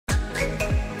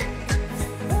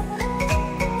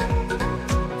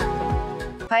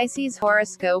Pisces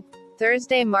Horoscope,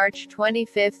 Thursday, March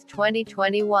 25,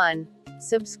 2021.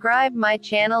 Subscribe my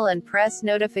channel and press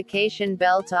notification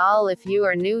bell to all if you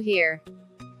are new here.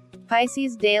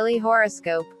 Pisces Daily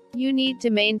Horoscope. You need to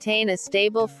maintain a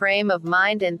stable frame of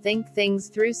mind and think things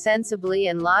through sensibly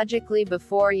and logically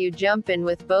before you jump in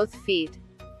with both feet.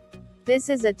 This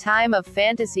is a time of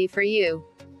fantasy for you.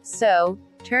 So,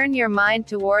 turn your mind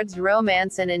towards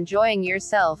romance and enjoying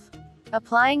yourself.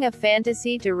 Applying a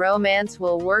fantasy to romance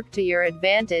will work to your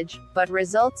advantage, but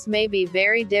results may be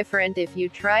very different if you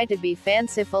try to be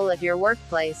fanciful at your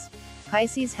workplace.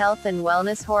 Pisces Health and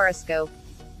Wellness Horoscope.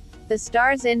 The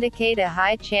stars indicate a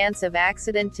high chance of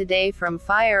accident today from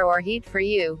fire or heat for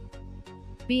you.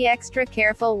 Be extra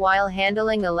careful while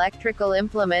handling electrical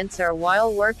implements or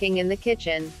while working in the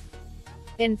kitchen.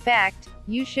 In fact,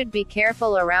 you should be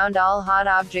careful around all hot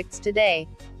objects today.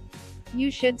 You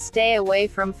should stay away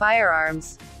from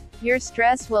firearms. Your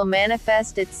stress will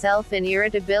manifest itself in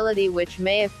irritability, which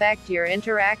may affect your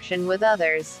interaction with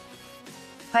others.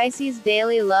 Pisces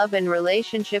Daily Love and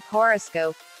Relationship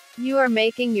Horoscope. You are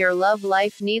making your love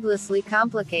life needlessly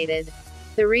complicated.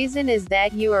 The reason is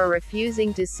that you are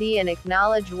refusing to see and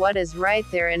acknowledge what is right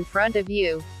there in front of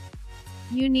you.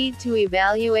 You need to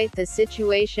evaluate the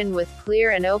situation with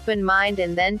clear and open mind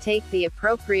and then take the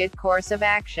appropriate course of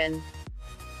action.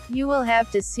 You will have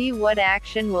to see what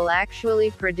action will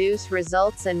actually produce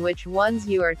results and which ones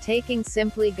you are taking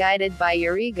simply guided by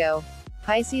your ego.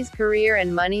 Pisces Career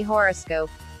and Money Horoscope.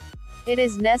 It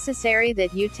is necessary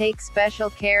that you take special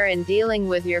care in dealing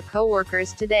with your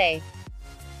coworkers today.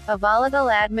 A volatile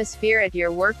atmosphere at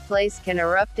your workplace can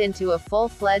erupt into a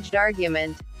full-fledged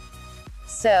argument.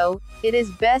 So, it is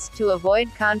best to avoid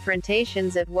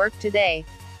confrontations at work today.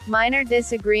 Minor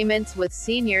disagreements with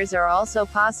seniors are also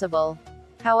possible.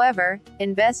 However,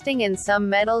 investing in some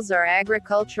metals or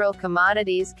agricultural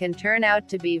commodities can turn out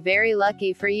to be very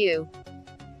lucky for you.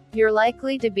 You're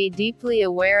likely to be deeply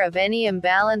aware of any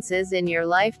imbalances in your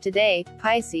life today,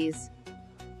 Pisces.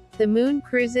 The moon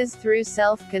cruises through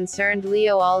self-concerned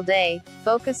Leo all day,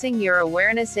 focusing your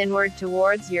awareness inward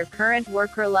towards your current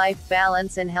work-life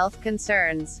balance and health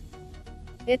concerns.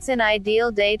 It's an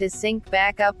ideal day to sync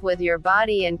back up with your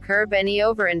body and curb any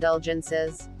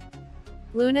overindulgences.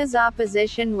 Luna's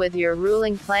opposition with your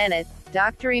ruling planet,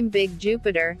 Doctrine Big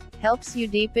Jupiter, helps you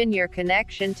deepen your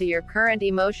connection to your current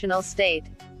emotional state.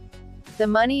 The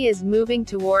money is moving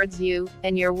towards you,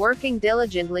 and you're working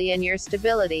diligently in your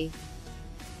stability.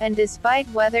 And despite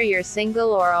whether you're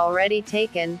single or already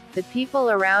taken, the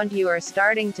people around you are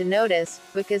starting to notice,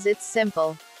 because it's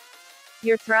simple.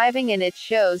 You're thriving and it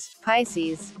shows,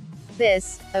 Pisces.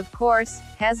 This, of course,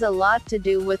 has a lot to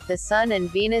do with the Sun and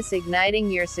Venus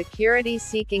igniting your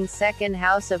security-seeking second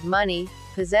house of money,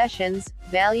 possessions,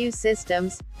 value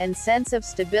systems, and sense of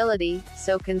stability,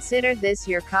 so consider this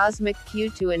your cosmic cue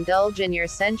to indulge in your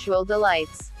sensual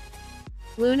delights.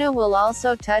 Luna will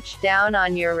also touch down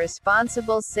on your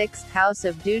responsible sixth house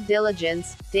of due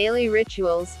diligence, daily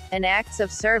rituals, and acts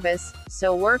of service,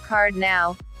 so work hard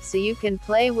now, so you can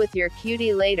play with your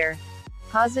cutie later.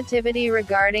 Positivity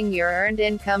regarding your earned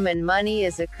income and money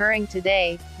is occurring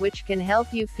today, which can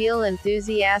help you feel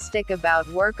enthusiastic about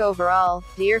work overall,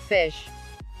 dear fish.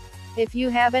 If you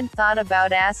haven't thought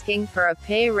about asking for a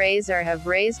pay raise or have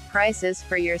raised prices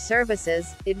for your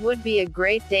services, it would be a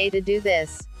great day to do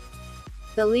this.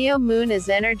 The Leo moon is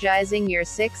energizing your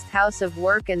sixth house of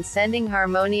work and sending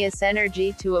harmonious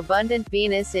energy to abundant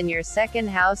Venus in your second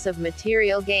house of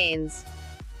material gains.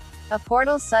 A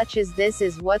portal such as this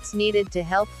is what's needed to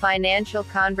help financial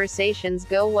conversations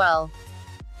go well.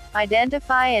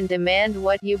 Identify and demand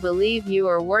what you believe you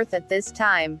are worth at this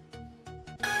time.